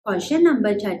Question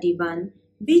number 31.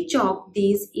 Which of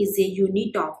these is a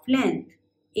unit of length?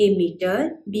 A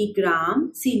meter, B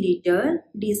gram, C liter,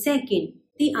 D second.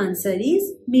 The answer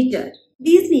is meter.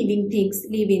 These living things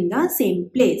live in the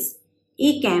same place.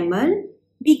 A camel,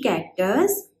 B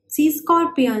cactus, C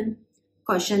scorpion.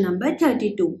 Question number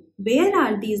 32. Where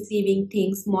are these living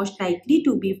things most likely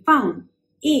to be found?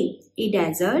 A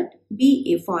desert,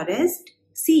 B a forest,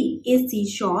 C a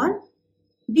seashore,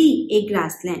 D a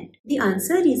grassland. The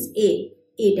answer is a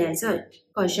desert.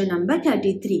 Question number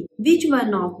 33. Which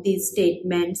one of these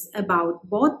statements about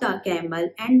both the camel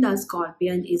and the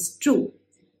scorpion is true?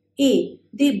 A.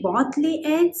 They both lay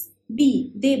eggs.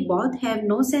 B. They both have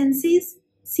no senses.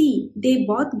 C. They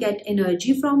both get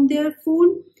energy from their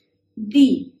food.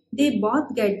 D. They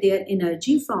both get their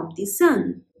energy from the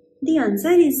sun. The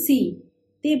answer is C.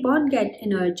 They both get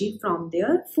energy from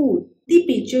their food. The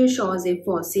picture shows a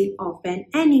fossil of an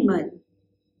animal.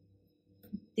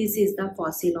 This is the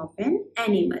fossil of an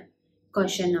animal.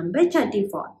 Question number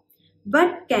 34.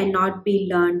 What cannot be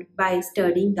learned by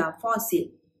studying the fossil?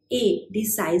 A. The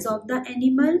size of the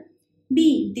animal.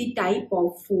 B. The type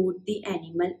of food the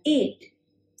animal ate.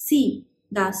 C.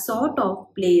 The sort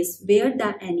of place where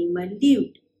the animal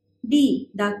lived. D.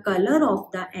 The color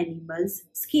of the animal's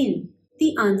skin.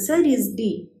 The answer is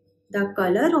D. The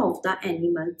color of the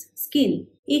animal's skin.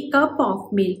 A cup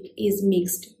of milk is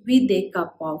mixed with a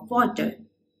cup of water.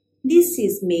 This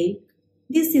is milk.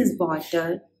 This is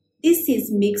water. This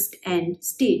is mixed and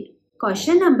stirred.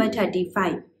 Question number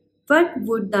 35. What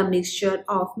would the mixture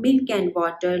of milk and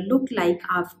water look like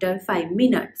after 5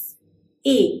 minutes?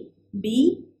 A,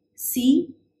 B,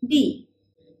 C, D.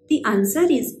 The answer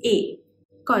is A.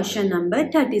 Question number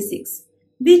 36.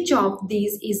 Which of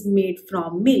these is made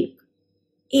from milk?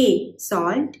 A.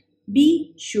 Salt,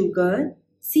 B. Sugar,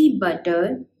 C.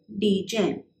 Butter, D.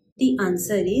 Jam. The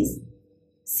answer is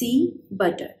C.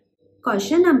 Butter.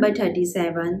 Question number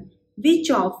 37.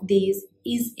 Which of these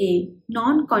is a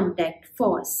non-contact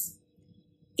force?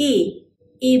 A.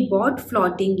 A boat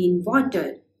floating in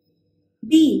water.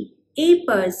 B. A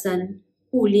person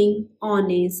pulling on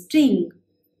a string.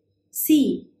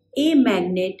 C. A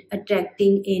magnet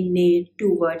attracting a nail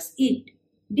towards it.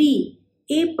 D.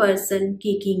 A person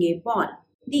kicking a ball.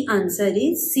 The answer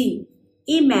is C.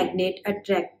 A magnet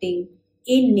attracting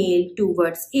a nail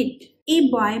towards it. A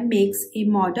boy makes a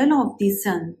model of the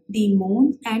sun, the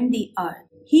moon and the earth.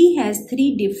 He has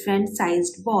 3 different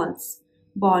sized balls.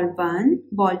 Ball 1,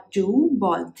 ball 2,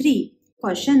 ball 3.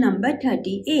 Question number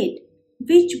 38.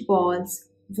 Which balls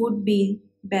would be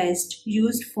best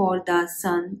used for the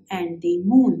sun and the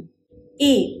moon?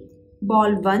 A.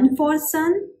 Ball 1 for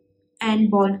sun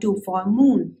and ball 2 for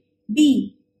moon.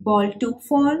 B. Ball 2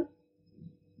 for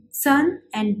sun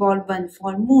and ball 1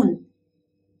 for moon.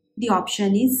 The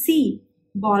option is C.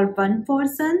 Ball 1 for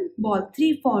sun, ball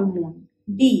 3 for moon.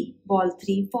 D. Ball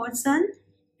 3 for sun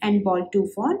and ball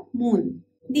 2 for moon.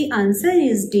 The answer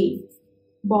is D.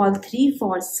 Ball 3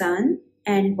 for sun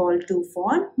and ball 2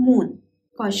 for moon.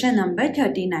 Question number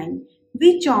 39.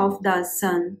 Which of the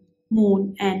sun,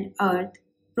 moon and earth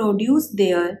produce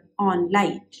their own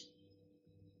light?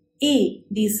 A.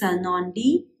 The sun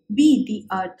only. B.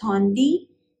 The earth only.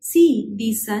 C.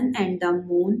 The sun and the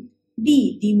moon.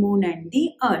 D. The moon and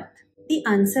the earth. The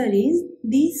answer is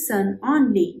the sun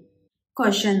only.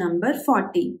 Question number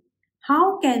 40.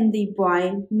 How can the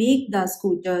boy make the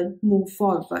scooter move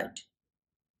forward?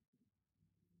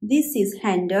 This is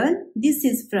handle, this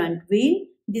is front wheel,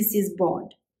 this is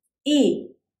board. A.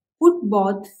 Put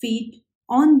both feet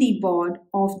on the board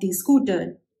of the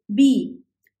scooter. B.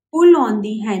 Pull on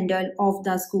the handle of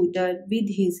the scooter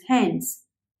with his hands.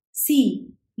 C.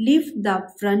 Lift the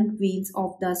front wheels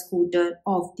of the scooter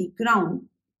off the ground.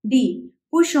 D.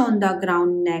 Push on the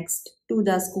ground next to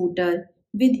the scooter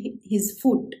with his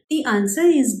foot. The answer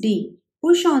is D.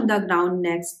 Push on the ground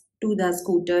next to the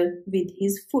scooter with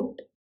his foot.